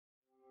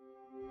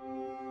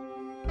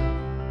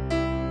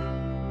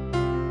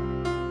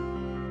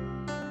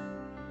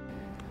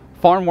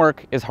Farm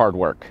work is hard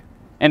work,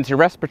 and it's your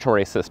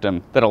respiratory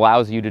system that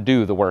allows you to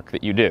do the work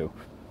that you do.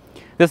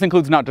 This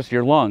includes not just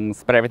your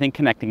lungs, but everything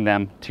connecting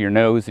them to your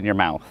nose and your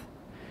mouth.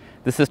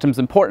 The system's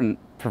important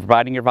for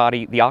providing your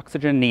body the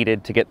oxygen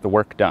needed to get the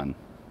work done.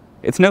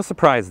 It's no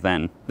surprise,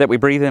 then, that we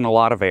breathe in a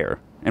lot of air,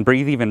 and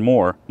breathe even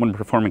more when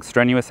performing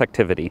strenuous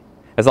activity,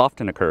 as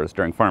often occurs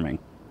during farming.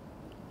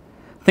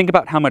 Think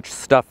about how much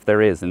stuff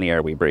there is in the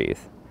air we breathe.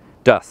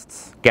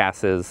 Dusts,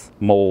 gases,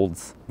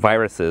 molds,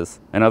 viruses,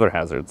 and other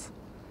hazards.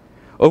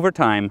 Over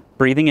time,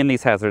 breathing in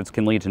these hazards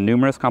can lead to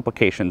numerous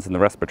complications in the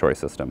respiratory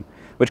system,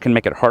 which can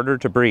make it harder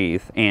to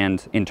breathe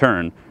and, in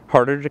turn,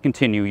 harder to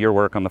continue your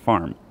work on the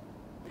farm.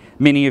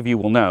 Many of you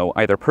will know,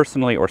 either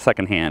personally or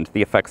secondhand,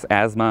 the effects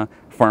asthma,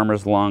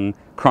 farmer's lung,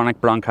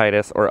 chronic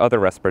bronchitis, or other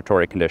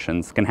respiratory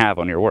conditions can have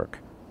on your work.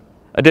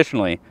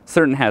 Additionally,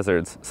 certain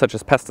hazards, such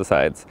as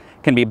pesticides,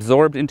 can be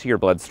absorbed into your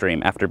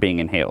bloodstream after being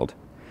inhaled,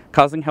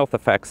 causing health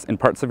effects in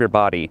parts of your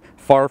body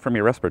far from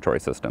your respiratory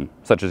system,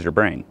 such as your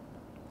brain.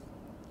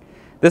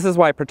 This is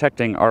why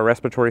protecting our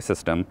respiratory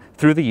system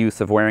through the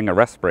use of wearing a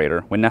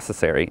respirator when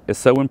necessary is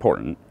so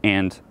important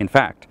and, in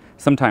fact,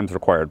 sometimes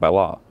required by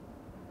law.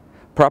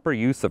 Proper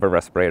use of a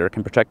respirator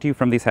can protect you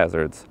from these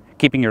hazards,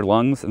 keeping your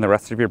lungs and the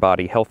rest of your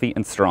body healthy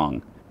and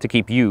strong to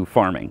keep you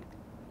farming.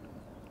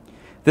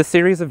 This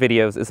series of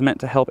videos is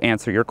meant to help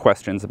answer your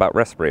questions about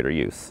respirator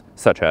use,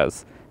 such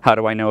as, how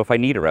do I know if I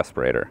need a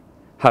respirator?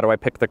 How do I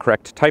pick the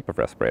correct type of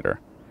respirator?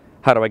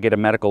 How do I get a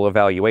medical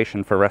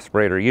evaluation for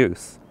respirator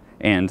use?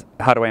 And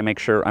how do I make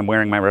sure I'm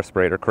wearing my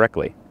respirator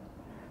correctly?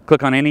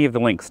 Click on any of the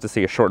links to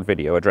see a short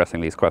video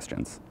addressing these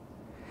questions.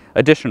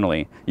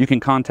 Additionally, you can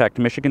contact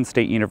Michigan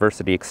State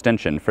University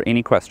Extension for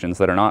any questions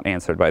that are not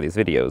answered by these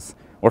videos,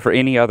 or for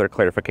any other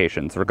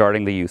clarifications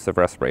regarding the use of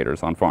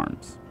respirators on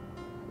farms.